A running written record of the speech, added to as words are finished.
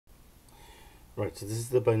Right, so this is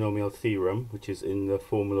the binomial theorem, which is in the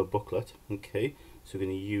formula booklet. Okay, so we're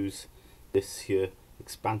going to use this here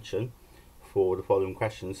expansion for the following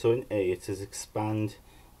question. So in A, it says expand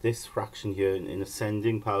this fraction here in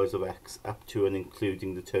ascending powers of x up to and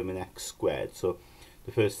including the term in x squared. So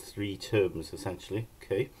the first three terms, essentially,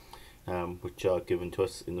 okay, which are given to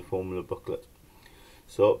us in the formula booklet.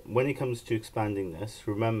 So when it comes to expanding this,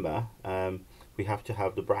 remember, we have to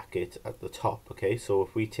have the bracket at the top. Okay, so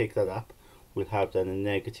if we take that up, we'll have then a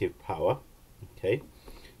negative power. Okay,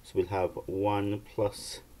 so we'll have 1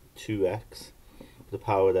 plus 2x. The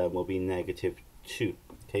power then will be negative 2.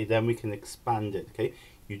 Okay, then we can expand it. Okay,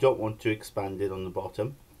 you don't want to expand it on the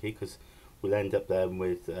bottom, okay, because we'll end up then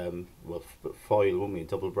with well, FOIL, won't we, a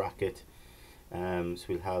double bracket. So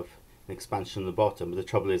we'll have an expansion on the bottom, but the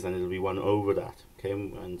trouble is then it'll be 1 over that, okay,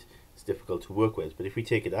 and it's difficult to work with. But if we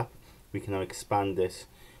take it up, we can now expand this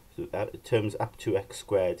so terms up to x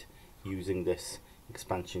squared using this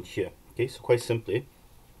expansion here. Okay, so quite simply,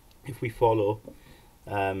 if we follow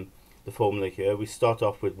the formula here, we start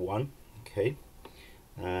off with 1, okay,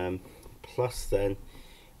 plus then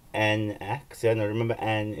nx. Yeah, now remember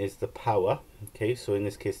n is the power, okay, so in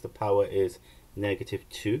this case the power is negative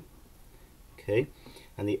 2, okay,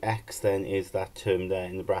 and the x then is that term there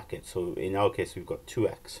in the bracket, so in our case we've got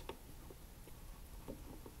 2x,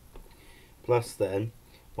 plus then,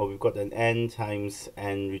 well, we've got then n times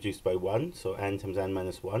n reduced by 1, so n times n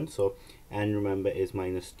minus 1, so n, remember, is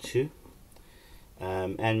minus 2.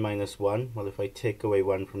 N minus 1, well, if I take away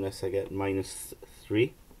 1 from this, I get minus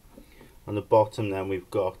 3. On the bottom then we've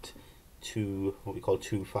got 2, what we call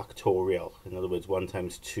 2 factorial, in other words 1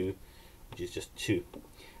 times 2, which is just 2.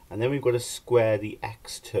 And then we've got to square the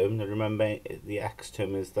x term. Now remember, the x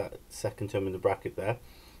term is that second term in the bracket there,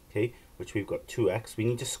 okay, which we've got 2x. We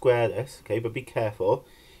need to square this, okay, but be careful.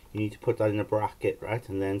 You need to put that in a bracket, right,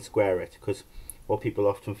 and then square it, because what people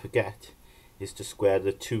often forget is to square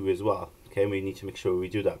the 2 as well. Okay, and we need to make sure we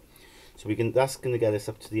do that. So we can, that's going to get us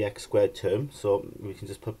up to the x squared term, so we can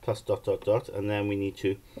just put plus dot dot dot, and then we need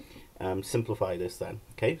to simplify this then.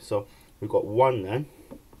 Okay, so we've got 1 then,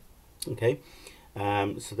 okay,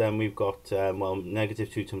 so then we've got, well,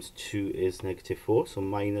 negative 2 times 2 is negative 4, so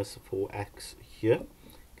minus 4x here.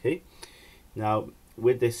 Okay, now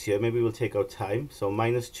with this here, maybe we'll take our time, so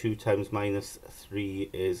minus 2 times minus 3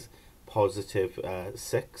 is positive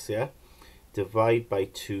 6, yeah, divide by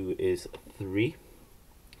 2 is 3,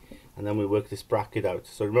 and then we work this bracket out.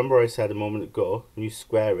 So remember I said a moment ago, when you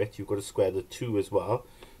square it, you've got to square the 2 as well,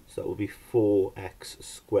 so that will be 4x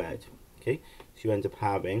squared. Okay, so you end up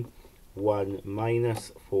having 1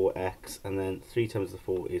 minus 4x, and then 3 times the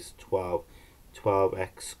 4 is 12,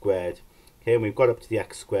 12x squared. Okay, and we've got up to the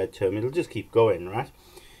x squared term. It'll just keep going, right?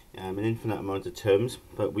 An infinite amount of terms,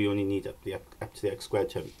 but we only need up to the x squared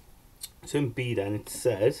term. So in B then it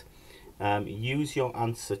says, use your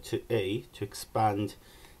answer to A to expand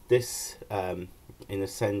this in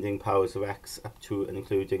ascending powers of x up to and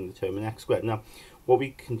including the term in x squared. Now, what we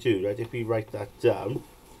can do, right, if we write that down,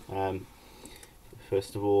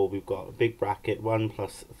 first of all, we've got a big bracket, 1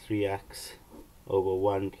 plus 3x over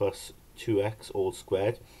 1 plus 2x all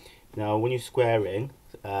squared. Now, when you're squaring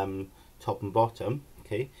top and bottom,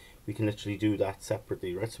 okay, we can literally do that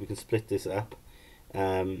separately, right? So we can split this up.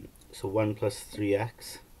 So 1 plus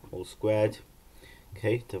 3x all squared,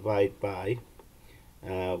 okay, divide by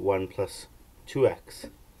 1 plus 2x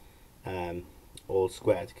all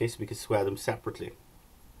squared. Okay, so we can square them separately.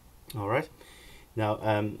 All right. Now,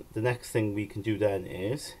 the next thing we can do then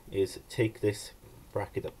is take this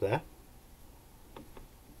bracket up there.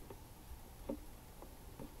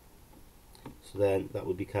 So then that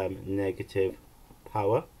will become negative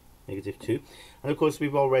power, negative 2. And of course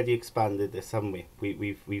we've already expanded this, haven't we?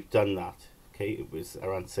 We've done that. Okay, it was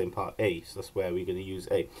around the same part A, so that's where we're going to use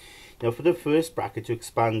A. Now for the first bracket, to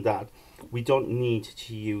expand that, we don't need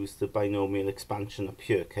to use the binomial expansion up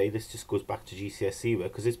here. Okay, this just goes back to GCSE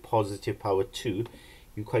work, because it's positive power 2.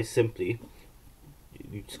 You quite simply,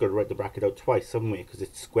 you just got to write the bracket out twice, haven't we? Because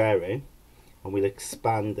it's squaring, and we'll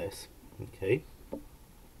expand this. Okay.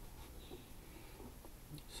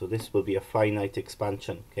 So this will be a finite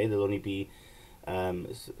expansion. Okay, there'll only be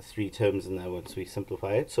 3 terms in there once we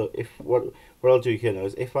simplify it. So if what I'll do here now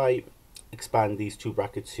is if I expand these 2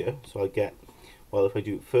 brackets here, so I'll get, well, if I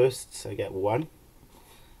do firsts, I get 1,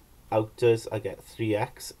 outers I get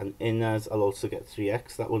 3x, and inners I'll also get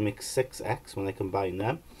 3x. That will make 6x when I combine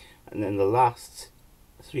them, and then the last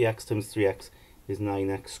 3x times 3x is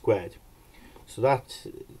 9x squared. So that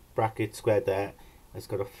bracket squared there has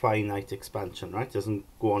got a finite expansion, right? It doesn't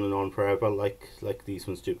go on and on forever like these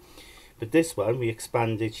ones do. But this one, we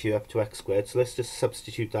expanded here up to x squared, so let's just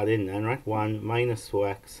substitute that in then, right? 1 minus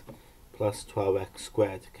 4x plus 12x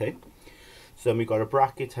squared, okay? So then we've got a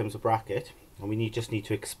bracket times a bracket, and we just need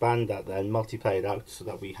to expand that then, multiply it out so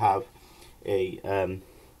that we have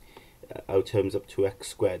our terms up to x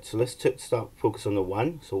squared. So let's start focus on the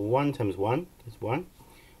 1. So 1 times 1 is 1.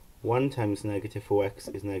 1 times negative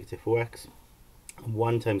 4x is negative 4x. And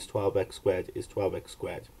 1 times 12x squared is 12x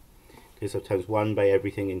squared. Okay, so times 1 by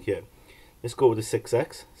everything in here. Let's go with the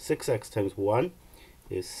 6x. 6x times 1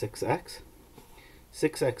 is 6x.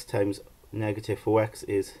 6x times negative 4x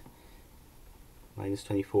is minus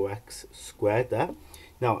 24x squared there.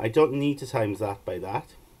 Now, I don't need to times that by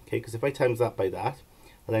that, okay, because if I times that by that,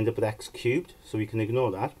 I'll end up with x cubed, so we can ignore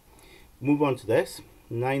that. Move on to this.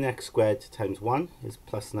 9x squared times 1 is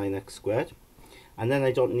plus 9x squared. And then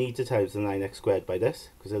I don't need to times the 9x squared by this,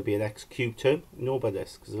 because it'll be an x cubed term, nor by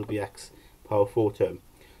this, because it'll be x power 4 term.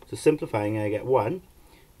 So simplifying, I get 1,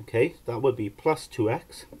 okay, that would be plus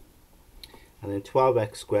 2x, and then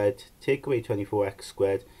 12x squared, take away 24x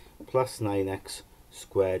squared, plus 9x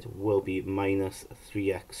squared will be minus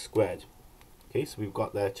 3x squared. Okay, so we've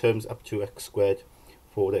got their terms up to x squared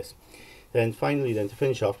for this. Then finally, then to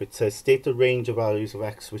finish off, it says state the range of values of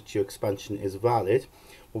x which your expansion is valid.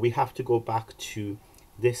 Well, we have to go back to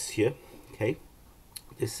this here, okay,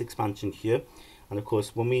 this expansion here. And of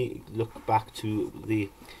course, when we look back to the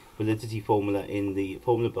validity formula in the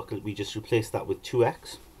formula booklet, we just replace that with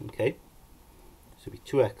 2x, okay. So it'll be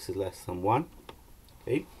 2x is less than 1,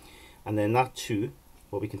 okay. And then that 2,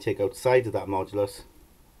 well, we can take outside of that modulus.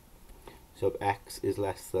 So x is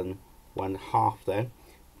less than 1/2 then,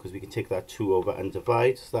 because we can take that 2 over and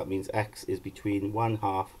divide. So that means x is between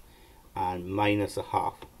 1/2 and minus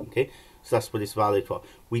 1/2, okay. So that's what it's valid for.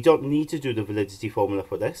 We don't need to do the validity formula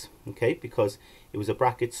for this, okay, because it was a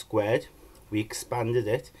bracket squared. We expanded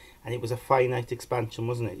it, and it was a finite expansion,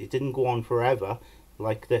 wasn't it? It didn't go on forever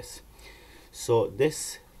like this. So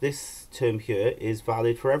this term here is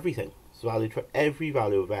valid for everything. It's valid for every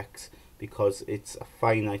value of x because it's a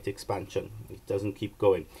finite expansion. It doesn't keep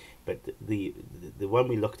going. But the one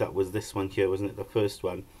we looked at was this one here, wasn't it? The first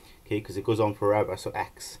one, okay, because it goes on forever. So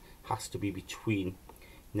x has to be between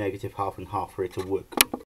negative 1/2 and 1/2 for it to work.